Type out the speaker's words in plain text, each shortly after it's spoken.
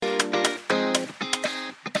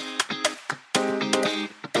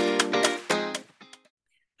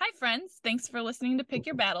Thanks for listening to Pick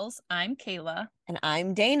Your Battles. I'm Kayla. And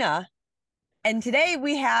I'm Dana. And today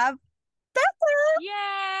we have Becca.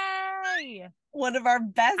 Yay! One of our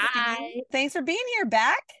besties. Hi. Thanks for being here,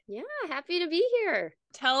 Beck. Yeah, happy to be here.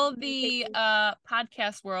 Tell the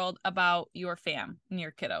podcast world about your fam and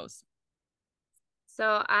your kiddos.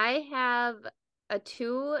 So I have a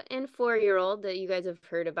 2 and 4-year-old that you guys have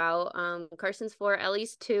heard about. Carson's 4,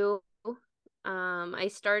 Ellie's 2. I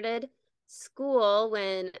started school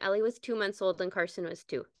when Ellie was 2 months old and Carson was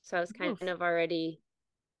 2. So I was kind of already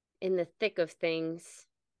in the thick of things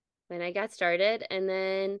when I got started. And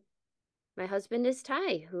then my husband is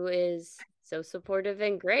Ty, who is so supportive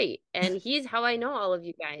and great. And he's how I know all of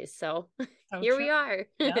you guys. So here we are.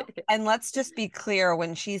 Yep. And let's just be clear,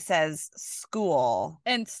 when she says school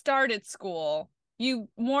and started school, you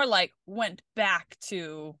more like went back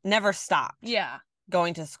to never stopped. Yeah.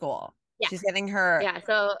 Going to school. Yeah. She's getting her. Yeah.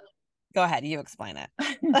 So go ahead. You explain it.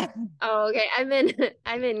 Oh, okay.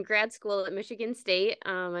 I'm in grad school at Michigan State.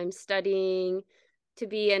 I'm studying to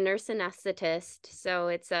be a nurse anesthetist. So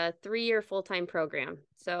it's a 3-year full-time program.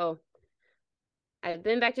 So I've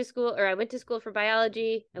been back to school, or I went to school for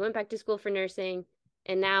biology. I went back to school for nursing,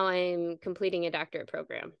 and now I'm completing a doctorate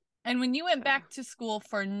program. And when you went back to school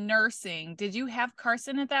for nursing, did you have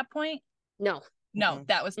Carson at that point? No. No,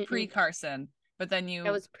 that was pre-Carson. But then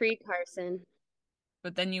That was pre-Carson.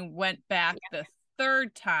 But then you went back the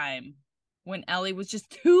third time when Ellie was just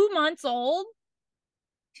 2 months old.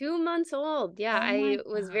 2 months old. Yeah, I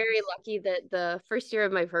was very lucky that the first year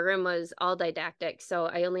of my program was all didactic. So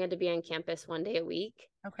I only had to be on campus 1 day a week.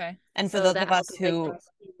 Okay. And for those of us who,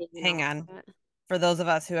 hang on, for those of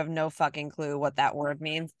us who have no fucking clue what that word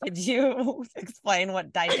means, could you explain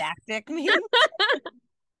what didactic means?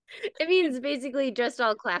 It means basically just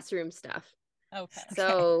all classroom stuff. Okay.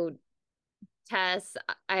 So tests,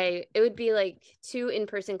 it would be like 2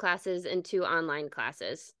 in-person classes and 2 online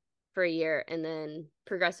classes for a year, and then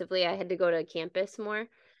progressively I had to go to campus more,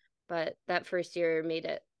 but that first year made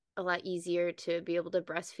it a lot easier to be able to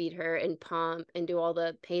breastfeed her and pump and do all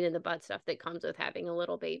the pain in the butt stuff that comes with having a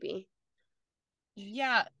little baby.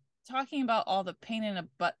 Yeah, talking about all the pain in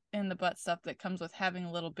the butt stuff that comes with having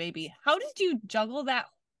a little baby, how did you juggle that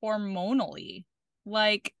hormonally?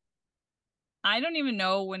 Like, I don't even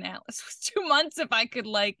know when Alice was 2 months if I could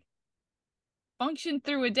like function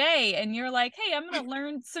through a day, and you're like, hey, I'm gonna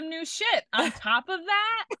learn some new shit on top of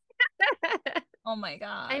that. Oh my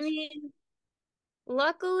gosh. I mean,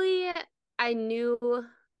 luckily I knew,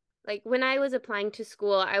 like, when I was applying to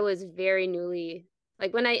school, I was very newly,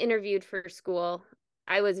 like, when I interviewed for school,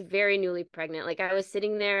 I was very newly pregnant. Like, I was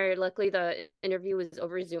sitting there, luckily the interview was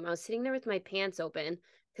over Zoom. I was sitting there with my pants open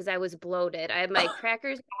because I was bloated. I had my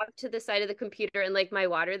crackers off to the side of the computer and like my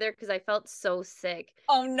water there because I felt so sick.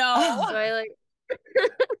 Oh no. So I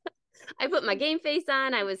I put my game face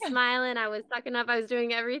on. I was smiling. I was sucking up. I was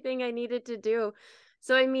doing everything I needed to do.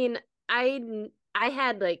 So, I mean, I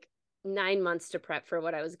had like 9 months to prep for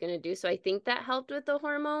what I was going to do. So I think that helped with the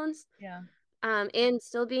hormones. Yeah. And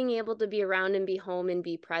still being able to be around and be home and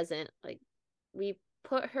be present. Like, we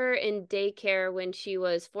put her in daycare when she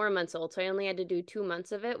was 4 months old. So I only had to do 2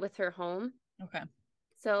 months of it with her home. Okay.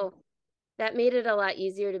 So that made it a lot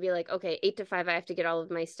easier to be like, okay, 8 to 5, I have to get all of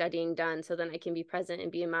my studying done so then I can be present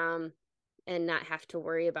and be a mom and not have to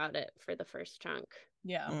worry about it for the first chunk.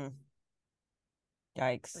 Yeah.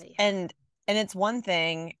 Yikes. Yeah. And it's one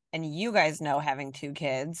thing, and you guys know having 2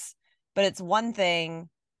 kids, but it's one thing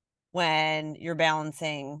when you're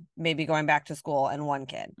balancing maybe going back to school and 1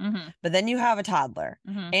 kid. But then you have a toddler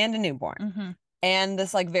and a newborn and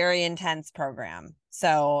this like very intense program.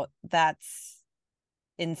 So that's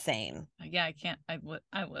insane. Yeah,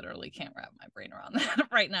 I literally can't wrap my brain around that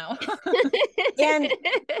right now.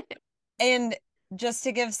 and just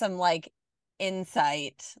to give some like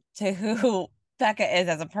insight to who Becca is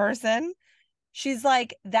as a person, she's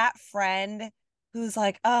like that friend who's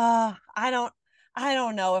like, I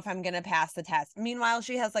don't know if I'm gonna pass the test. Meanwhile,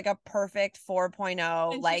 she has like a perfect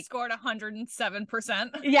 4.0. And like she scored 107%.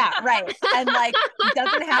 Yeah, right. And like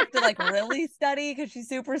doesn't have to like really study because she's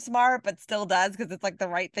super smart, but still does because it's like the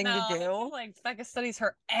right thing to do. Like Becca studies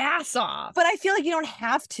her ass off. But I feel like you don't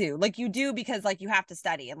have to. Like you do because like you have to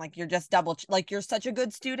study and like you're just like you're such a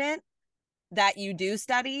good student that you do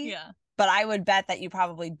study. Yeah. But I would bet that you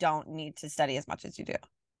probably don't need to study as much as you do.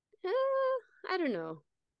 I don't know.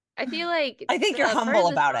 I feel like I think you're humble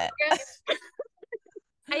about it.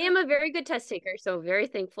 I am a very good test taker, so very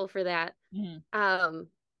thankful for that.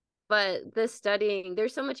 But the studying,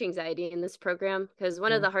 there's so much anxiety in this program because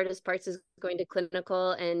one of the hardest parts is going to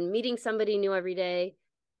clinical and meeting somebody new every day.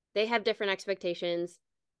 They have different expectations.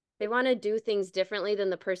 they want to do things differently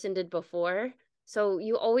than the person did before. So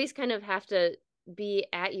you always kind of have to be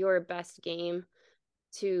at your best game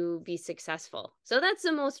to be successful. So that's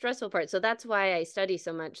the most stressful part. So that's why I study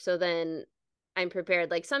so much. So then I'm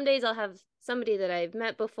prepared. Like some days I'll have somebody that I've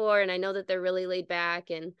met before and I know that they're really laid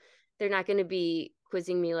back and they're not going to be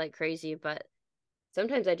quizzing me like crazy, but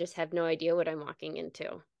sometimes I just have no idea what I'm walking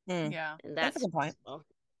into. Yeah. And that's a good point.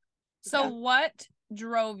 So what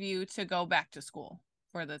drove you to go back to school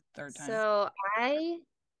for the third time? So I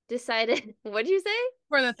decided, what did you say?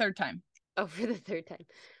 For the third time. Oh, for the third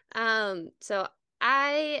time. So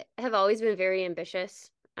I have always been very ambitious.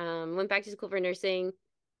 Went back to school for nursing,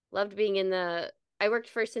 loved being I worked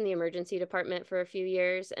first in the emergency department for a few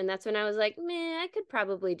years, and that's when I was like, meh, I could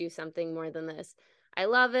probably do something more than this. I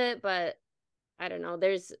love it, but I don't know.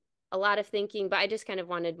 There's a lot of thinking, but I just kind of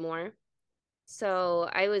wanted more. So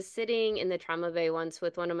I was sitting in the trauma bay once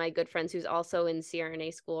with one of my good friends who's also in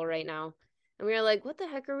CRNA school right now. And we were like, what the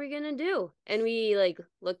heck are we going to do? And we like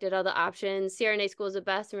looked at all the options. CRNA school is the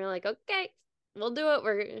best. And we were like, okay, we'll do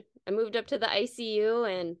it. I moved up to the ICU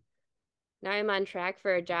and now I'm on track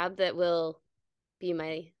for a job that will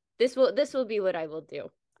be this will be what I will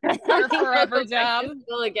do. Your forever job.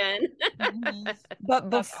 School again.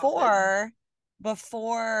 But before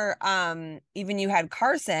even you had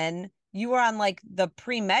Carson, you were on like the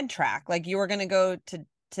pre-med track. Like you were going to go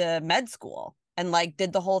to med school and like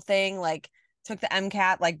did the whole thing, like took the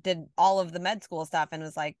MCAT, like did all of the med school stuff and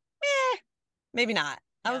was like, maybe not.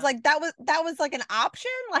 I was like, that was like an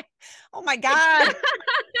option. Like, oh my God.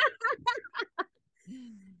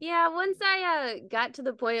 Yeah, once I got to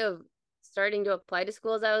the point of starting to apply to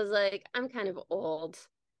schools, I was like, I'm kind of old.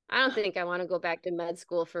 I don't think I want to go back to med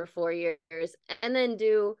school for 4 years and then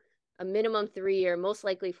do a minimum 3-year, most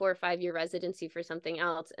likely 4 or 5-year residency for something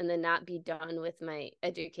else, and then not be done with my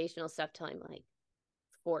educational stuff till I'm like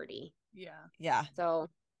 40. Yeah. So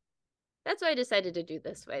that's why I decided to do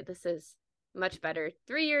this way. This is much better.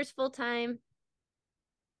 3 years full time.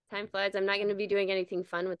 Time flies. I'm not going to be doing anything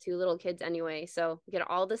fun with 2 little kids anyway. So get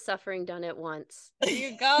all the suffering done at once. There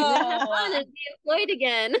you go. And then be employed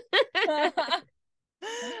again.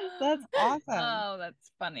 That's awesome. Oh,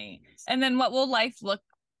 that's funny. And then what will life look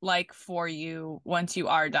like for you once you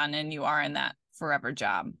are done and you are in that forever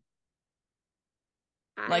job?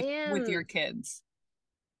 Like with your kids.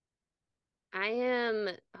 I am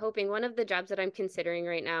hoping one of the jobs that I'm considering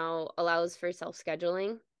right now allows for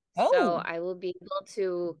self-scheduling. So I will be able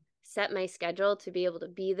to set my schedule to be able to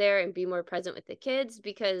be there and be more present with the kids,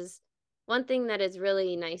 because one thing that is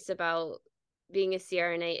really nice about being a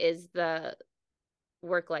CRNA is the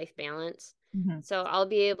work-life balance. So I'll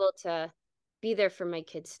be able to be there for my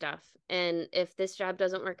kids' stuff. And if this job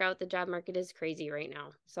doesn't work out, the job market is crazy right now.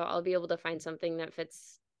 So I'll be able to find something that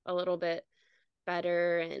fits a little bit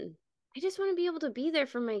better. And I just want to be able to be there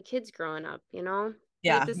for my kids growing up, you know?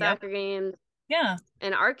 Yeah. At the soccer games. Yeah.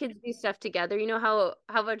 And our kids do stuff together. You know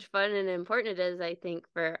how much fun and important it is, I think,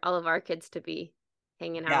 for all of our kids to be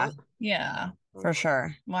hanging out. Yeah. For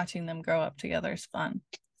sure. Watching them grow up together is fun.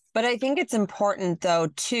 But I think it's important though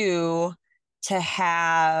too to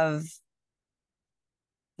have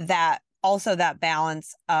that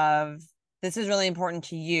balance of this is really important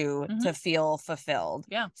to you to feel fulfilled.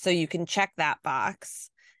 Yeah. So you can check that box.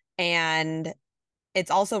 And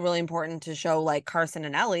it's also really important to show like Carson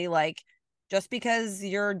and Ellie, like just because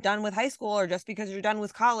you're done with high school or just because you're done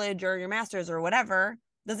with college or your master's or whatever,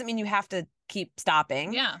 doesn't mean you have to keep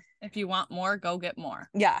stopping. Yeah. If you want more, go get more.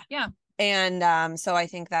 Yeah. Yeah. And so I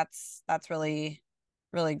think that's really,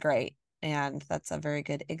 really great. And that's a very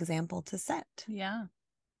good example to set. Yeah.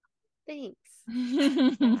 Thanks.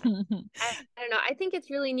 I don't know. I think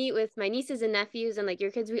it's really neat with my nieces and nephews and like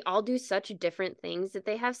your kids. We all do such different things that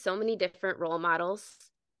they have so many different role models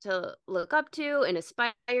to look up to and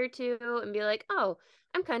aspire to and be like, oh,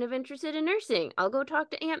 I'm kind of interested in nursing. I'll go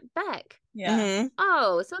talk to Aunt Beck. Yeah.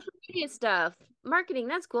 Oh, social media stuff, marketing.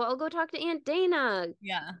 That's cool. I'll go talk to Aunt Dana.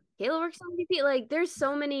 Yeah. Kayla works on BP. Like, there's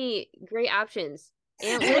so many great options.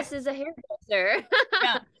 Aunt Liz is a hairdresser.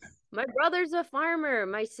 Yeah. My brother's a farmer.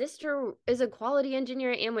 My sister is a quality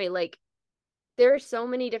engineer at Amway. Like, there are so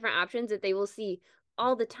many different options that they will see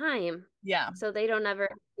all the time. Yeah. So they don't ever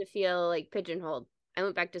have to feel like pigeonholed. I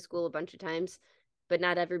went back to school a bunch of times, but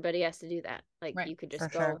not everybody has to do that. Like, you could just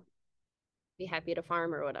go be happy at a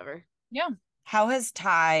farm or whatever. Yeah. How has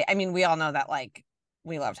Ty, I mean, we all know that like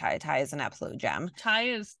we love Ty. Ty is an absolute gem. Ty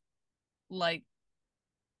is like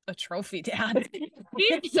a trophy dad.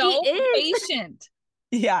 He's so patient.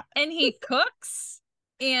 Yeah. And he cooks.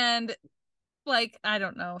 And like, I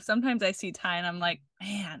don't know. Sometimes I see Ty and I'm like,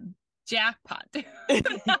 man, jackpot.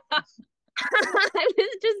 I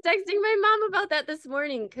was just texting my mom about that this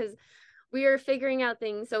morning because we are figuring out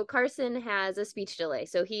things. So Carson has a speech delay,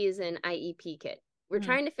 so he is an IEP kid. We're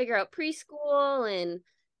trying to figure out preschool and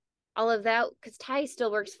all of that because Ty still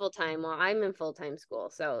works full time while I'm in full time school.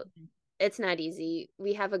 So it's not easy.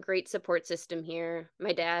 We have a great support system here.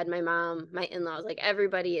 My dad, my mom, my in-laws, like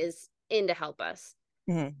everybody is in to help us.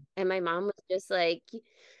 And my mom was just like,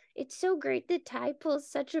 it's so great that Ty pulls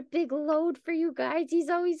such a big load for you guys. He's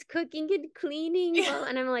always cooking and cleaning. Well,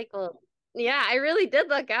 and I'm like, well, yeah, I really did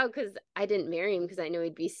luck out because I didn't marry him because I knew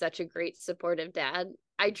he'd be such a great supportive dad.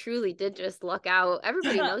 I truly did just luck out.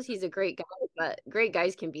 Everybody knows he's a great guy, but great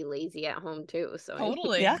guys can be lazy at home too. So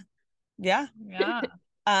totally. Yeah.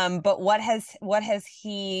 But what has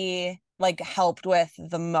he like helped with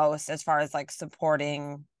the most as far as like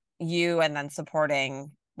supporting you and then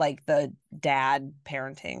supporting like the dad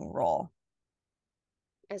parenting role?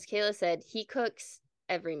 As Kayla said, he cooks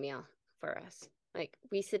every meal for us. Like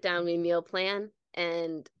we sit down, we meal plan,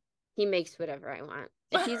 and he makes whatever I want.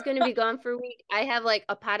 If he's going to be gone for a week, I have like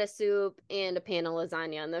a pot of soup and a pan of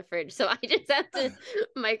lasagna on the fridge. So I just have to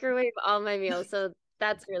microwave all my meals. So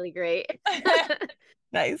that's really great.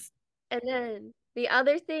 Nice. And then the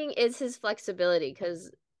other thing is his flexibility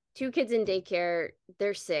because 2 kids in daycare,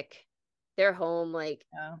 they're sick. They're home. Like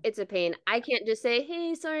it's a pain. I can't just say,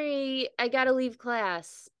 hey, sorry, I got to leave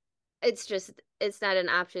class. It's not an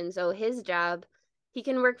option. So his job, he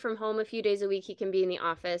can work from home a few days a week. He can be in the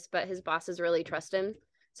office, but his bosses really trust him.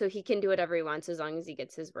 So he can do whatever he wants as long as he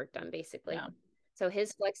gets his work done, basically. Yeah. So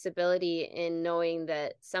his flexibility in knowing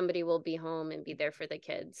that somebody will be home and be there for the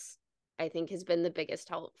kids, I think has been the biggest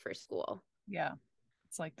help for school. Yeah.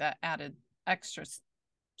 It's like that added extra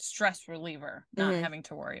stress reliever, not having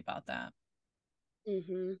to worry about that.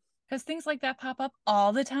 Because things like that pop up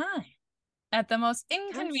all the time at the most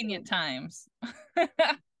inconvenient times.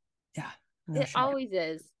 Yeah. It always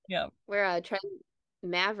is. Yeah. We're trying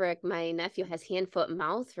Maverick, my nephew, has hand, foot,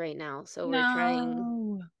 mouth right now. So we're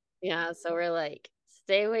trying. Yeah. So we're like,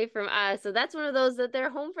 stay away from us. So that's one of those that they're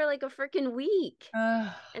home for like a freaking week.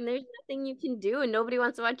 And there's nothing you can do. And nobody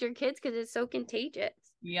wants to watch your kids because it's so contagious.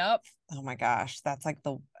 Yep. Oh my gosh. That's like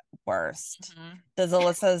the worst. Does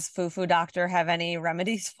Alyssa's foo-foo doctor have any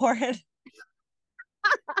remedies for it?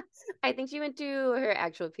 I think she went to her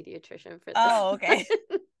actual pediatrician for this. Oh, okay.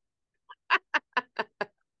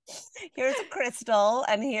 Here's a crystal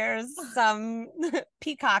and here's some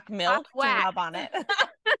peacock milk to rub on it.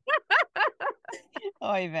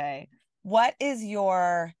 Oy vey. What is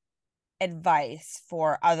your advice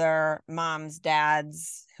for other moms,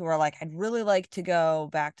 dads who are like, I'd really like to go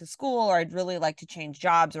back to school or I'd really like to change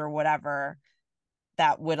jobs or whatever,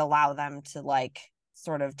 that would allow them to like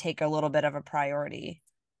sort of take a little bit of a priority?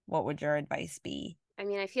 What would your advice be? I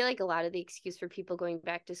mean, I feel like a lot of the excuse for people going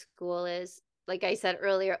back to school is, like I said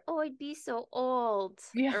earlier, oh, I'd be so old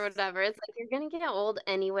or whatever. It's like, you're going to get old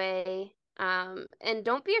anyway. And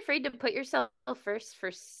don't be afraid to put yourself first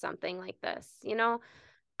for something like this. You know,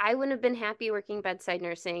 I wouldn't have been happy working bedside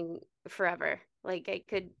nursing forever. Like I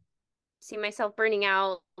could see myself burning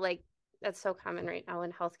out. Like that's so common right now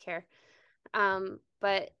in healthcare.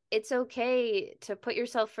 But it's okay to put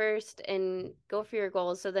yourself first and go for your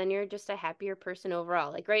goals. So then you're just a happier person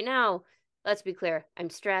overall. Like right now, let's be clear, I'm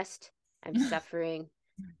stressed, I'm suffering,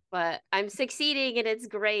 but I'm succeeding and it's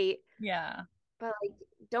great. Yeah. But like,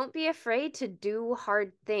 don't be afraid to do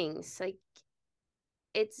hard things. Like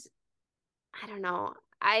I don't know.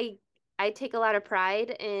 I take a lot of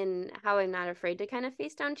pride in how I'm not afraid to kind of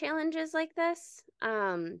face down challenges like this.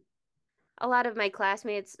 A lot of my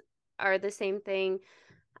classmates are the same thing.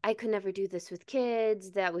 I could never do this with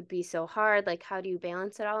kids. That would be so hard. Like, how do you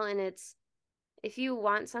balance it all? And it's, if you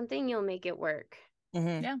want something, you'll make it work.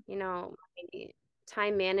 Yeah. You know,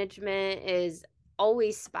 time management is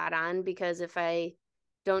always spot on because if I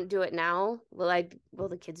don't do it now, will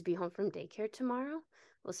the kids be home from daycare tomorrow?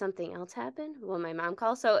 Will something else happen? Will my mom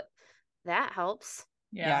call? So that helps.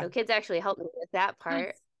 Yeah. So kids actually help me with that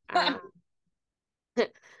part.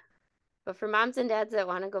 But for moms and dads that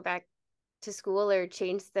want to go back to school or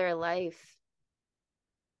change their life,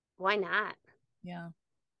 why not? Yeah.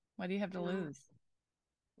 What do you have to lose?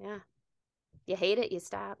 Yeah. You hate it, you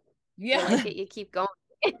stop. Yeah. You like it, you keep going.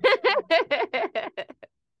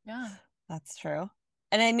 Yeah. That's true.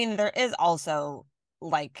 And I mean, there is also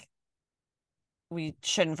like, we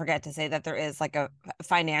shouldn't forget to say that there is like a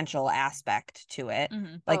financial aspect to it.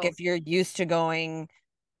 Like if you're used to going,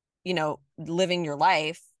 you know, living your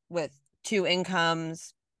life with 2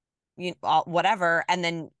 incomes, you know, whatever, and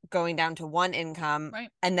then going down to 1 income, right,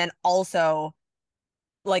 and then also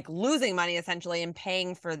like losing money essentially and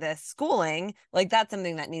paying for this schooling, like that's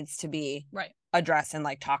something that needs to be addressed and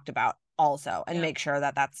like talked about also, and make sure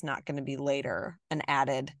that that's not going to be later an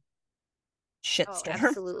added shitstorm.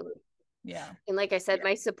 Absolutely. Yeah. And like I said,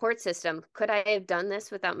 my support system, could I have done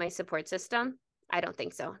this without my support system? I don't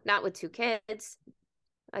think so. Not with 2 kids.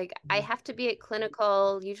 Like I have to be at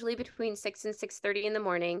clinical usually between 6 and 6:30 in the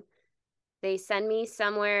morning. They send me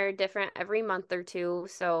somewhere different every month or two.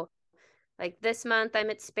 So like this month I'm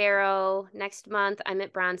at Sparrow, next month I'm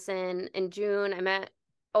at Bronson, in June I'm at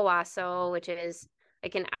Owasso, which is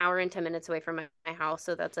like an hour and 10 minutes away from my house.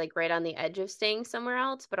 So that's like right on the edge of staying somewhere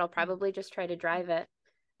else, but I'll probably just try to drive it.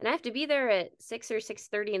 And I have to be there at 6 or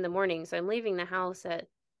 6:30 in the morning. So I'm leaving the house at,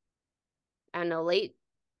 I don't know, late.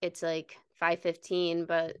 It's like 5:15,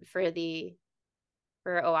 but for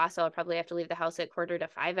Owasso, I'll probably have to leave the house at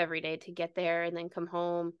 4:45 every day to get there and then come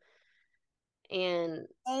home. And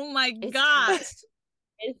oh my gosh.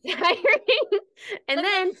 It's tiring. And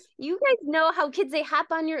then you guys know how kids, they hop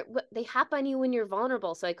on you when you're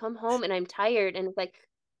vulnerable. So I come home and I'm tired and it's like,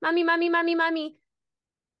 mommy,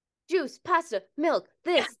 juice, pasta, milk,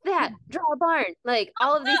 this, that, draw a barn, like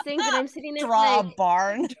all of these things. And I'm sitting there draw like, a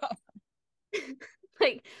barn.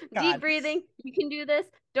 like God. deep breathing. You can do this.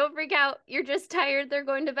 Don't freak out. You're just tired. They're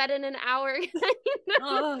going to bed in an hour.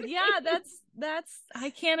 Oh yeah, that's I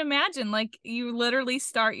can't imagine. Like you literally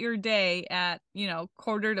start your day at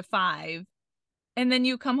 4:45, and then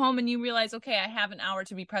you come home and you realize, okay, I have an hour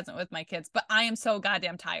to be present with my kids, but I am so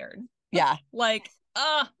goddamn tired. Yeah. Like,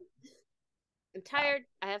 I'm tired.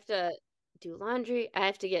 I have to do laundry. I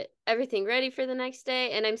have to get everything ready for the next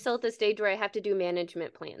day. And I'm still at the stage where I have to do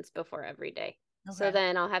management plans before every day. Okay. So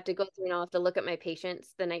then I'll have to go through and I'll have to look at my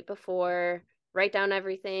patients the night before, write down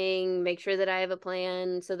everything, make sure that I have a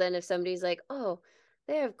plan. So then if somebody's like, oh,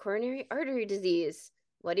 they have coronary artery disease,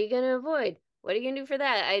 what are you going to avoid? What are you going to do for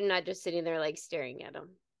that? I'm not just sitting there like staring at them.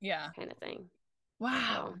 Yeah. Kind of thing.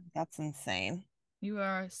 Wow. So. That's insane. You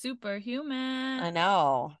are superhuman. I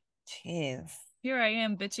know. Jeez. Here I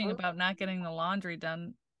am bitching about not getting the laundry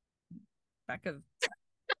done. Becca's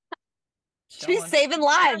she's saving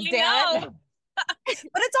lives, damn it.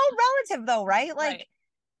 But it's all relative though, right? Like,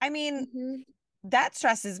 I mean, that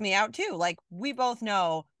stresses me out too. Like, we both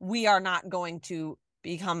know we are not going to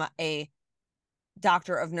become a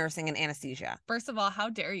doctor of nursing and anesthesia. First of all, how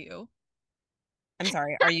dare you? I'm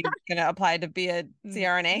sorry. Are you going to apply to be a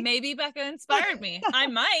CRNA? Maybe Becca inspired me. I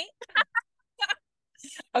might.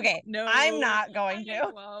 Okay. No, I'm not going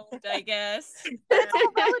to. Won't, I guess. But it's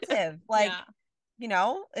all relative. Like,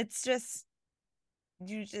 it's just,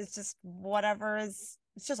 it's just whatever is,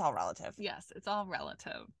 it's just all relative. Yes, it's all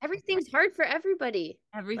relative. Everything's hard for everybody.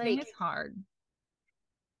 Everything is hard.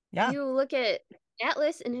 Yeah. You look at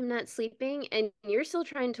Atlas and him not sleeping, and you're still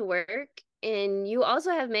trying to work. And you also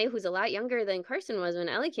have May, who's a lot younger than Carson was when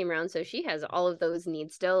Ellie came around. So she has all of those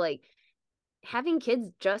needs still. Like, having kids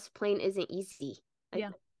just plain isn't easy. Like,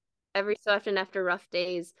 every so often after rough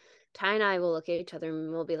days, Ty and I will look at each other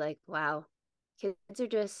and we'll be like, wow, kids are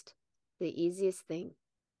just the easiest thing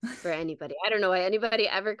for anybody. I don't know why anybody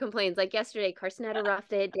ever complains. Like yesterday, Carson had a rough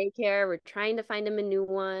day at daycare. We're trying to find him a new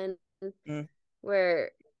one. We're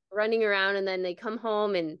running around and then they come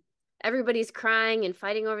home and everybody's crying and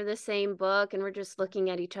fighting over the same book. And we're just looking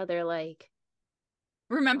at each other like,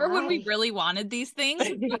 remember when we really wanted these things?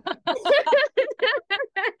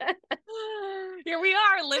 Here we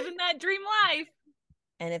are living that dream life.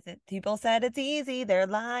 And if people said it's easy, they're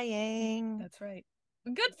lying. That's right.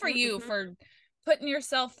 Good for you for putting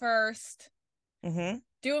yourself first, doing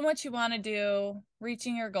what you want to do,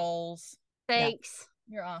 reaching your goals. Thanks.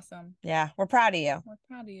 Yeah. You're awesome. Yeah, we're proud of you. We're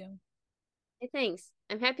proud of you. Hey, thanks.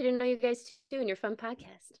 I'm happy to know you guys too in your fun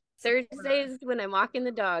podcast. Thursdays when I'm walking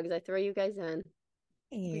the dogs, I throw you guys in.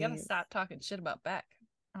 We gotta stop talking shit about Beck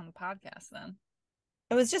on the podcast then.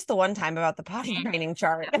 It was just the one time about the potty training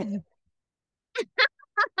chart.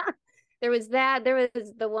 There was that. There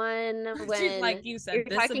was the one when like you said, you're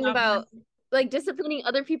talking about like disciplining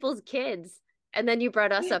other people's kids. And then you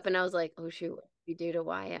brought us up and I was like, oh shoot, what did you do to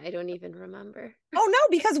Wyatt? I don't even remember. Oh no,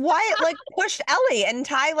 because Wyatt like pushed Ellie and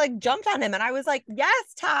Ty like jumped on him and I was like,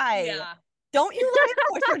 yes, Ty. Yeah. Don't you let him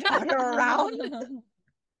push your daughter around.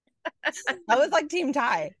 I was like team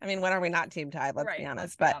Ty. I mean, when are we not team Ty? Let's be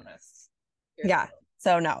honest. But yeah.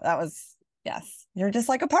 So no, that was, yes. You're just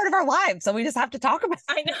like a part of our lives. So we just have to talk about it.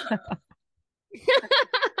 I know.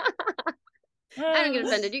 I don't get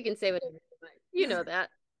offended. You can say whatever you want. You know that.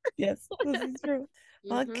 Yes, this is true.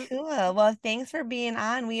 Well, cool. Well, thanks for being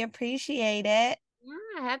on. We appreciate it.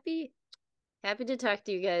 Yeah, happy to talk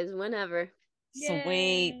to you guys whenever.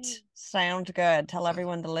 Sweet. Sounds good. Tell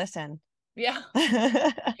everyone to listen. Yeah.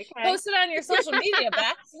 Okay. Post it on your social media,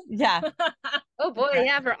 Bex. Yeah. Oh boy, Right.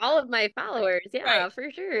 yeah, for all of my followers. Yeah, Right. for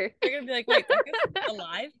sure. They're gonna be like, wait, Becca's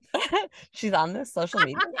alive? She's on this social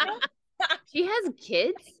media. She has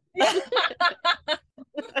kids?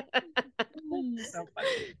 So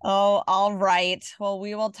funny. Oh, all right. Well,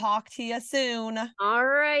 we will talk to you soon. All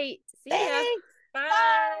right. See ya. Thanks.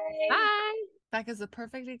 Bye. Bye. Becca's a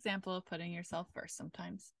perfect example of putting yourself first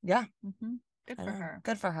sometimes. Yeah. Good for her.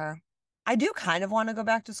 Good for her. I do kind of want to go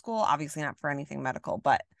back to school. Obviously not for anything medical,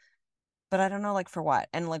 but I don't know, like, for what,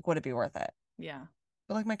 and like, would it be worth it? Yeah.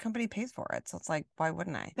 But like, my company pays for it, so it's like, why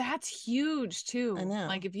wouldn't I? That's huge too. I know.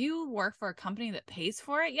 Like, if you work for a company that pays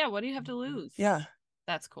for it, yeah, what do you have to lose? Yeah.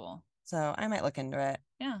 That's cool. So I might look into it.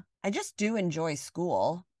 Yeah. I just do enjoy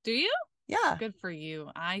school. Do you? Yeah. Good for you.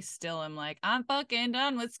 I still am like, I'm fucking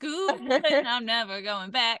done with school and I'm never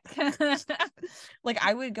going back. Like,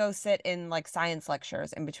 I would go sit in like science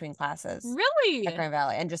lectures in between classes. Really? At Grand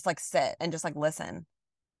Valley, and just like sit and just like listen.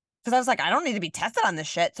 Because I was like, I don't need to be tested on this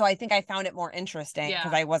shit. So I think I found it more interesting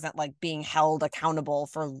because I wasn't like being held accountable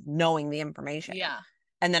for knowing the information. Yeah.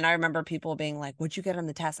 And then I remember people being like, what'd you get on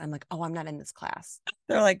the test? I'm like, oh, I'm not in this class.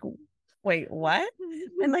 They're like, wait, what?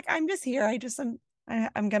 I'm like, I'm just here.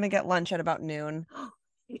 I'm going to get lunch at about noon.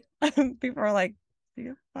 People are like, are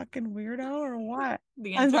you a fucking weirdo or what?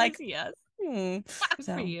 The answer is yes. Good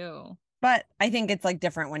for you. But I think it's like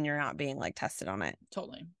different when you're not being like tested on it.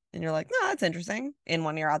 Totally. And you're like, no, that's interesting. In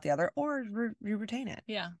one ear, out the other, or you retain it.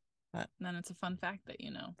 Yeah. But and then it's a fun fact that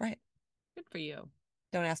you know. Right. Good for you.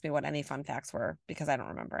 Don't ask me what any fun facts were because I don't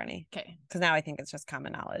remember any. Okay. Because now I think it's just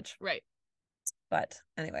common knowledge. Right. But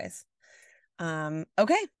anyways.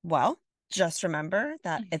 Okay. Well, just remember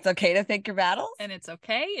that it's okay to pick your battles. And it's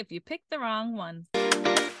okay if you pick the wrong one.